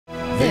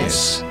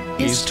This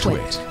is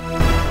TWiT.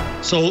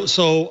 So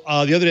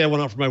the other day I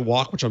went out for my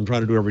walk, which I'm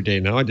trying to do every day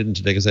now. I didn't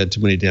today because I had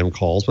too many damn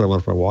calls, but I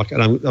went for my walk.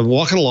 And I'm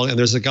walking along, and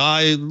there's a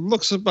guy,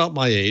 looks about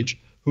my age,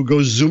 who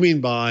goes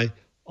zooming by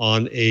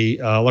on a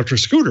electric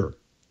scooter.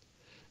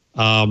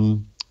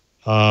 And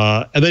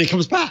then he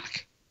comes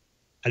back,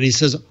 and he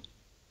says,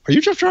 "Are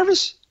you Jeff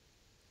Jarvis?"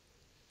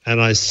 And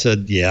I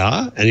said,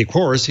 "Yeah." And of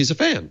course, he's a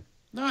fan.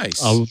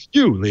 Nice. Of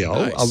you, Leo,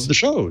 Nice. of the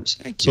shows.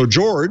 Thank you. So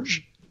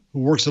George, who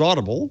works at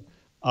Audible,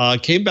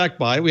 came back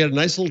by. We had a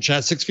nice little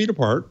chat, 6 feet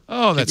apart.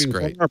 Oh, that's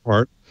great.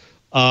 Apart.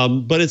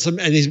 But it's, and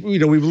he's,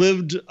 we've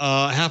lived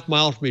a half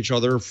mile from each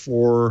other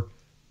for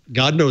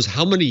God knows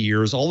how many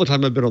years, all the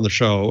time I've been on the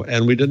show,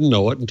 and we didn't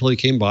know it until he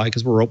came by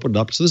because we're opened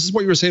up. So this is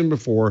what you were saying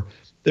before.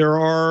 There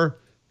are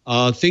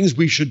things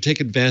we should take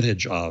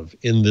advantage of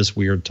in this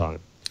weird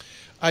time.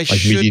 I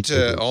should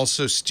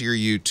also steer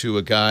you to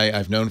a guy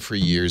I've known for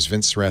years,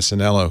 Vince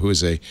Racinello, who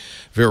is a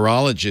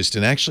virologist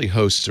and actually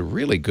hosts a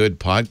really good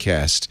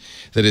podcast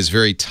that is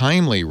very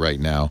timely right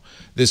now.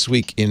 This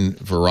week in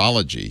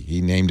Virology,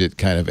 he named it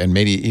kind of, and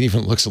maybe it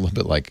even looks a little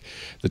bit like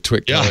the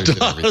TWiT colors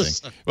and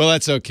everything. Well,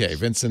 that's okay.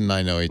 Vincent and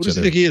I know each other. What does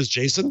he think he is,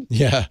 Jason?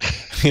 Yeah,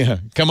 yeah.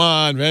 Come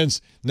on, Vince.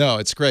 No,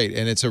 it's great,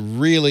 and it's a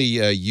really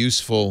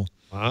useful.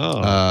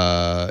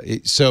 Wow.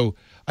 So.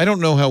 I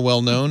don't know how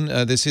well known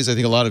this is. I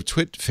think a lot of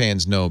TWiT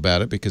fans know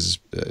about it because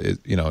it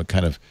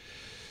kind of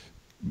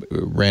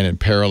ran in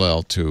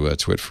parallel to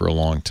TWiT for a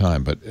long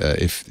time. But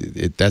if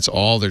that's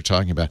all they're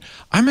talking about,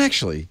 I'm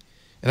actually,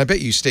 and I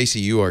bet you, Stacey,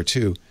 you are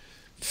too,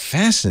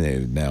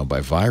 fascinated now by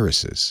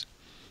viruses.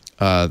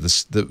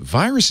 The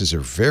viruses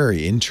are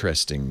very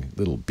interesting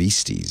little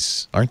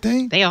beasties, aren't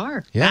they? They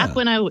are. Yeah. Back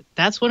when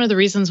that's one of the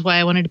reasons why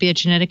I wanted to be a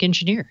genetic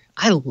engineer.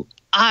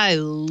 I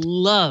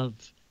love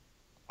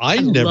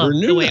never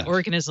knew the way that.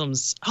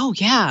 organisms. Oh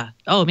yeah.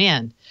 Oh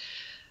man.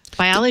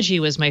 Biology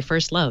was my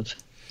first love.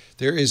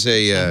 There is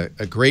a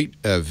great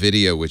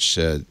video which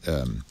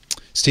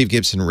Steve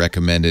Gibson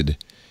recommended.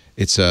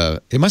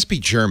 It must be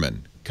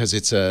German because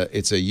it's a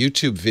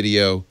YouTube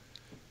video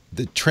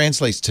that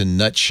translates to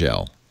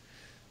nutshell,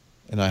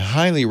 and I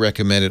highly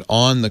recommend it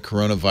on the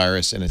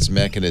coronavirus and its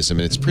mechanism.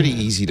 And it's pretty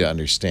easy to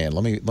understand.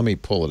 Let me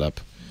pull it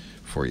up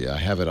for you. I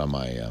have it on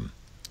my.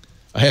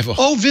 I have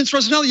Oh, Vince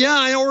Racinello. Yeah,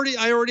 I already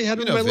had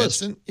him on my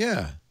Vincent? list.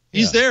 Yeah.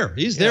 He's there.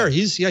 He's there.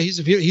 He's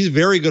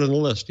very good on the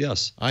list.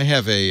 Yes. I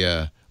have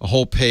a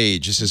whole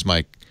page. This is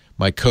my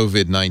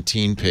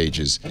COVID-19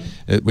 pages,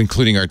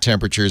 including our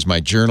temperatures, my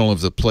journal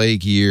of the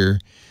plague year,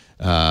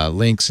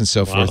 links and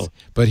so forth.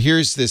 But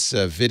here's this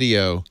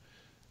video.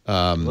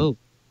 Whoa.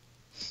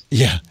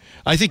 Yeah,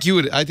 I think you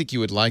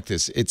would like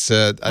this. It's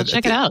I'll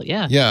check it out.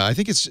 Yeah. Yeah, I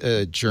think it's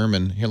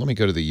German. Here, let me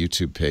go to the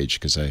YouTube page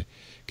because I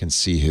can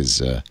see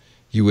his.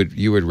 You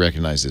would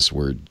recognize this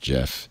word,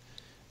 Jeff.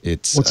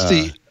 It's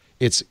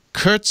it's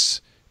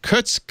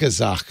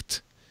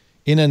Kurzgesagt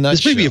in a nutshell.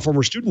 This may be a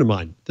former student of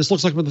mine. This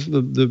looks like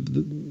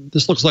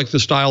this looks like the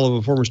style of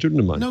a former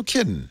student of mine. No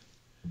kidding.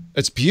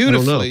 It's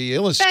beautifully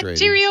illustrated.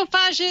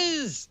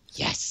 Bacteriophages.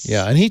 Yes.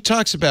 Yeah, and he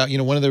talks about,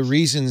 one of the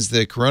reasons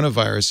the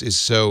coronavirus is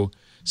so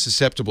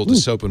susceptible to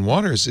soap and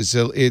water is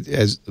it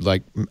has,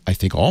 like I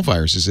think all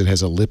viruses, it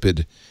has a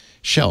lipid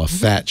shell, a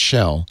fat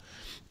shell.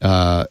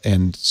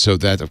 And so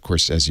that, of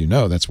course, as you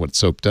know, that's what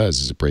soap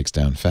does, is it breaks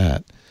down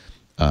fat.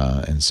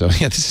 And so,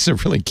 yeah, this is a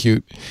really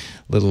cute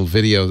little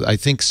video. I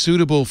think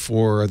suitable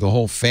for the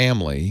whole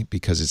family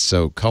because it's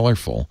so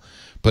colorful.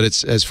 But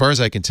it's, as far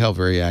as I can tell,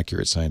 very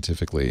accurate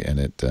scientifically, and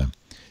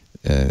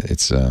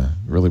it's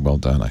really well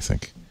done, I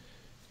think.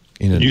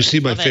 You see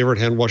my favorite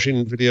hand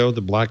washing video,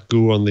 the black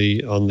goo on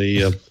the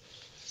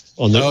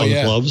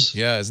gloves.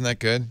 Yeah, isn't that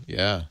good?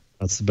 Yeah,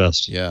 that's the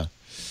best. Yeah.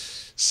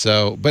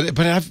 So, but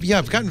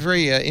I've gotten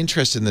very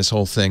interested in this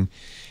whole thing,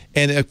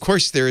 and of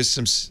course there is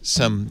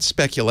some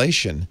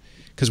speculation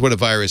because what a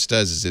virus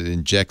does is it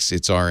injects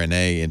its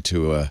RNA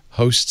into a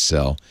host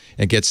cell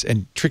and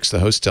tricks the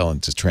host cell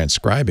into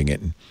transcribing it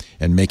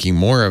and making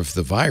more of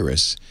the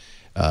virus,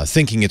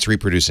 thinking it's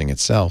reproducing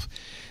itself.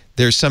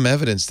 There's some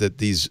evidence that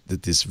this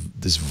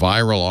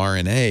viral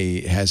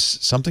RNA has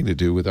something to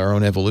do with our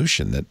own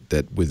evolution.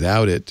 That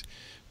without it,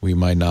 we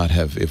might not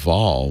have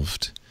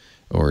evolved.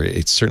 Or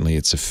it's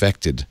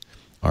affected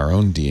our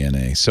own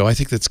DNA. So I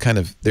think that's kind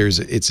of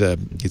it's a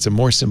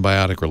more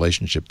symbiotic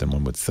relationship than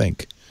one would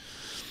think,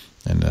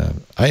 and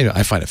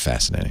I find it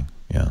fascinating.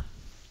 Yeah,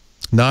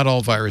 not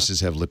all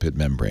viruses have lipid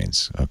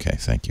membranes. Okay,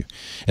 thank you.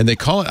 And they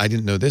call it, I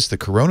didn't know this, the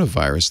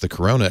coronavirus. The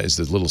corona is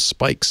the little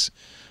spikes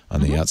on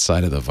the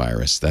outside of the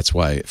virus. That's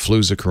why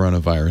flu's a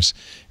coronavirus,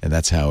 and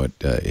that's how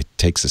it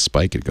takes a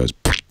spike. It goes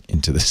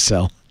into the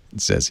cell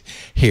and says,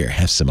 "Here,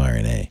 have some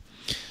RNA."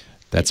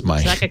 It's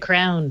like a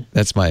crown.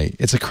 It's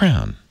a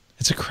crown.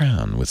 It's a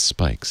crown with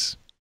spikes.